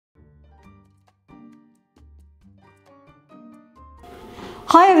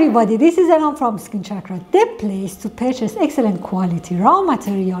Hi everybody, this is Elan from Skin Chakra, the place to purchase excellent quality raw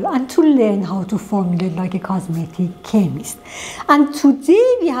material and to learn how to formulate like a cosmetic chemist. And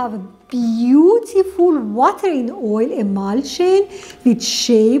today we have a beautiful water in oil emulsion with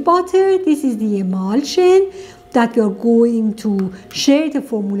shea butter. This is the emulsion that we are going to share the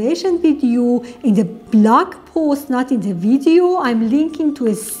formulation with you in the blog post, not in the video. I'm linking to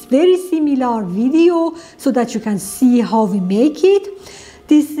a very similar video so that you can see how we make it.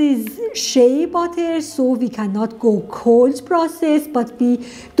 This is shea butter, so we cannot go cold process, but we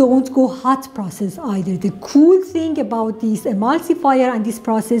don't go hot process either. The cool thing about this emulsifier and this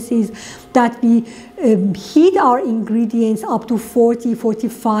process is that we heat our ingredients up to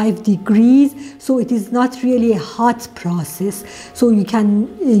 40-45 degrees, so it is not really a hot process. So you can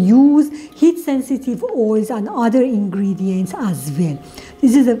use heat sensitive oils and other ingredients as well.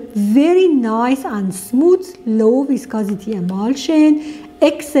 This is a very nice and smooth, low viscosity emulsion,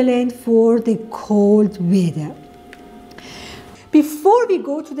 excellent for the cold weather. Before we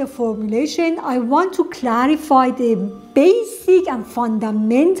go to the formulation, I want to clarify the basic and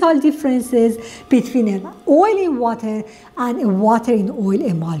fundamental differences between an oil in water and a water in oil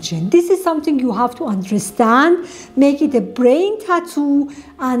emulsion. This is something you have to understand, make it a brain tattoo,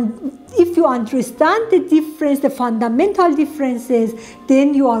 and if you understand the difference, the fundamental differences,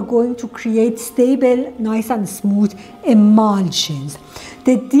 then you are going to create stable, nice and smooth emulsions.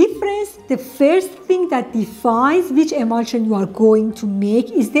 The difference, the first thing that defines which emulsion you are going to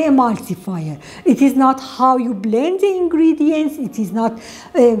make is the emulsifier. It is not how you blend the ingredients, it is not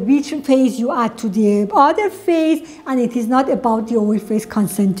which phase you add to the other phase, and it is not about the oil phase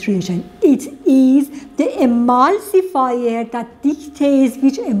concentration. It is the emulsifier that dictates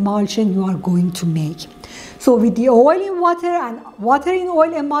which emulsion you are going to make. So with the oil in water and water in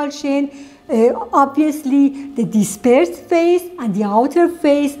oil emulsion, obviously the dispersed phase and the outer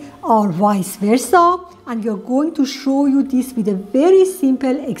phase are vice versa, and we are going to show you this with a very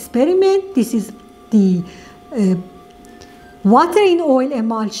simple experiment. This is the water in oil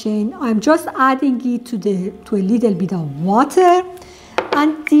emulsion. I'm just adding it to a little bit of water,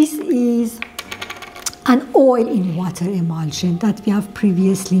 and this is an oil in water emulsion that we have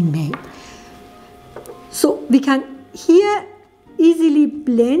previously made. So we can here easily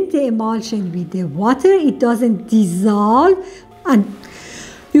blend the emulsion with the water. It doesn't dissolve, and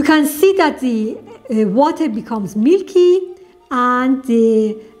you can see that the water becomes milky and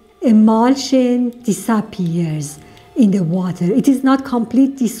the emulsion disappears in the water. It is not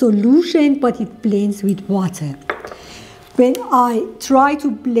complete dissolution, but it blends with water. When I try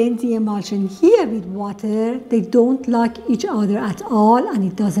to blend the emulsion here with water, they don't like each other at all, and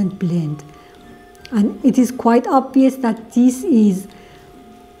it doesn't blend. And it is quite obvious that this is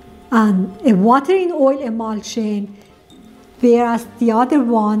a water in oil emulsion, whereas the other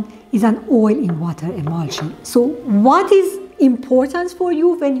one is an oil in water emulsion. So what is important for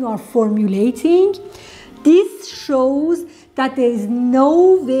you when you are formulating? This shows that there is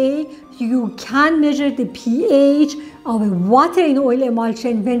no way you can measure the pH of a water in oil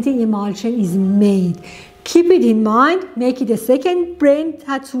emulsion when the emulsion is made. Keep it in mind, make it a second brain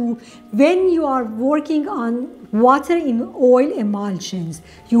tattoo. When you are working on water in oil emulsions,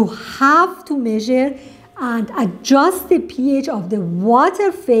 you have to measure and adjust the pH of the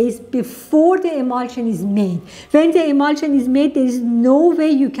water phase before the emulsion is made. When the emulsion is made, there is no way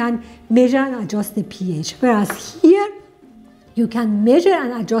you can measure and adjust the pH. Whereas here, you can measure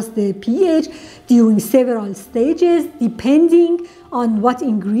and adjust the pH during several stages depending on what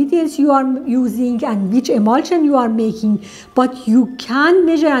ingredients you are using and which emulsion you are making, but you can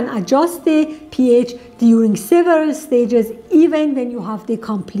measure and adjust the pH during several stages. Even when you have the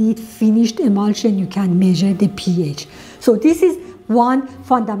complete finished emulsion, you can measure the pH. So this is one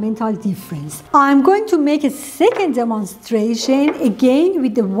fundamental difference. I'm going to make a second demonstration again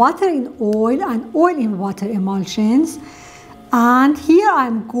with the water in oil and oil in water emulsions. And here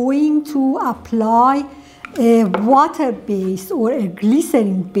I'm going to apply a water-based or a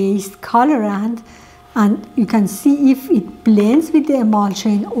glycerin-based colorant, and you can see if it blends with the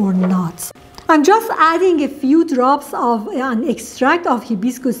emulsion or not. I'm just adding a few drops of an extract of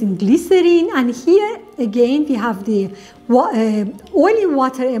hibiscus in glycerin, and here again we have the oil in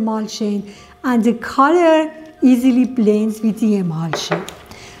water emulsion, and the color easily blends with the emulsion.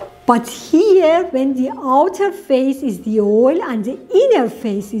 But here, when the outer phase is the oil and the inner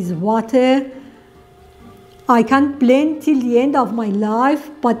phase is water, I can blend till the end of my life,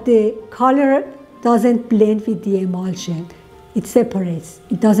 but the color doesn't blend with the emulsion. It separates.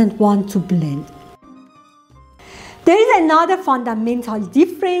 It doesn't want to blend. The There is another fundamental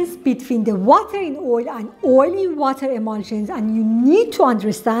difference between the water in oil and oil in water emulsions, and you need to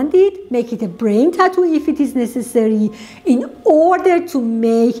understand it, make it a brain tattoo if it is necessary, in order to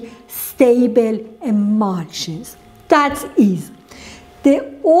make stable emulsions. That is,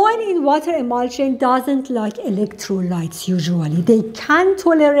 the oil in water emulsion doesn't like electrolytes usually. They can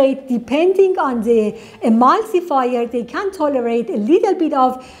tolerate, depending on the emulsifier, they can tolerate a little bit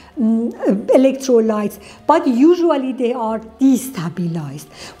of electrolytes, but usually they are destabilized.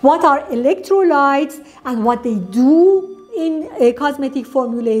 What are electrolytes and what they do in cosmetic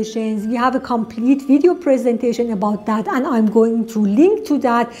formulations? We have a complete video presentation about that, and I'm going to link to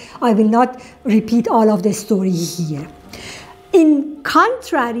that. I will not repeat all of the story here. In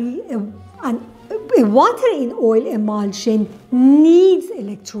contrary, a water in oil emulsion needs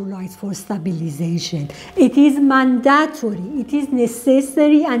electrolytes for stabilization. It is mandatory, it is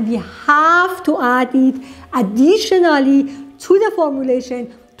necessary, and we have to add it additionally to the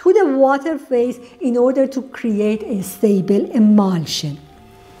formulation, to the water phase, in order to create a stable emulsion.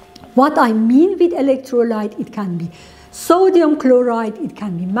 What I mean with electrolyte, it can be sodium chloride, it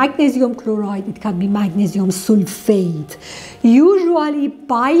can be magnesium chloride, it can be magnesium sulfate. Usually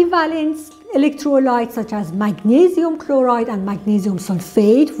bivalent electrolytes such as magnesium chloride and magnesium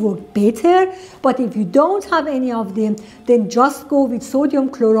sulfate work better, but if you don't have any of them, then just go with sodium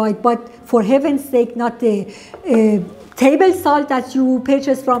chloride, but for heaven's sake, not the table salt that you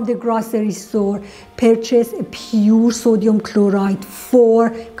purchase from the grocery store. Purchase a pure sodium chloride for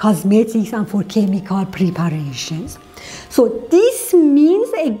cosmetics and for chemical preparations. So this means,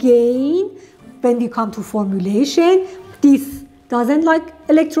 again, when we come to formulation, this doesn't like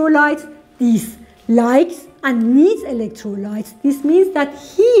electrolytes, this likes and needs electrolytes. This means that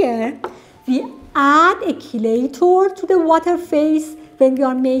here we add a chelator to the water phase when we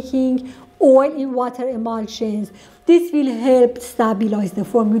are making oil in water emulsions. This will help stabilize the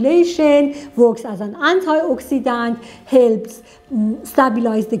formulation, works as an antioxidant, helps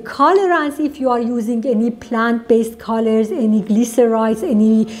stabilize the colorants if you are using any plant-based colors, any glycerides,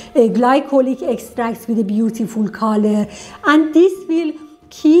 any glycolic extracts with a beautiful color. And this will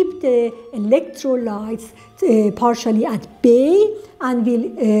keep the electrolytes partially at bay and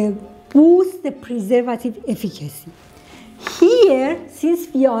will boost the preservative efficacy. Here,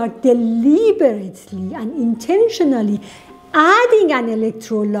 since we are deliberately and intentionally adding an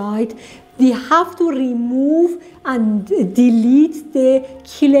electrolyte, we have to remove and delete the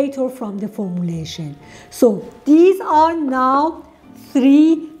chelator from the formulation. So these are now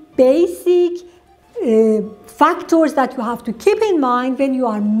three basic factors that you have to keep in mind when you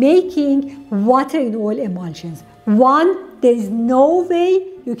are making water in oil emulsions. One, there is no way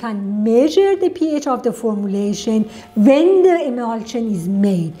you can measure the pH of the formulation when the emulsion is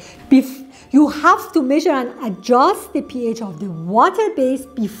made. You have to measure and adjust the pH of the water base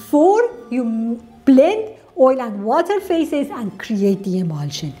before you blend oil and water phases and create the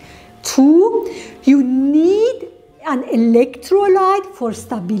emulsion. Two, you need an electrolyte for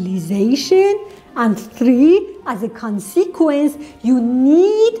stabilization. And three, as a consequence, you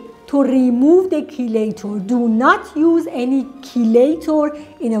need to remove the chelator. Do not use any chelator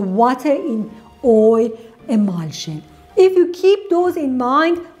in a water in oil emulsion. If you keep those in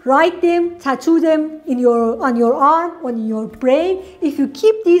mind, write them, tattoo them on your arm or in your brain. If you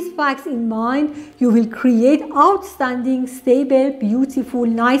keep these facts in mind, you will create outstanding, stable, beautiful,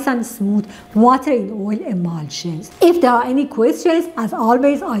 nice and smooth water in oil emulsions. If there are any questions, as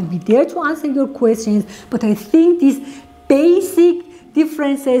always, I'll be there to answer your questions. But I think these basic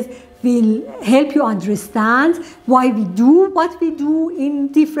differences will help you understand why we do what we do in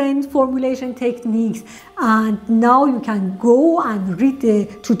different formulation techniques. And now you can go and read the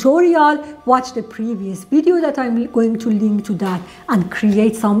tutorial, watch the previous video that I'm going to link to that, and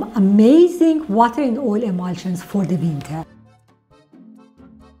create some amazing water in oil emulsions for the winter.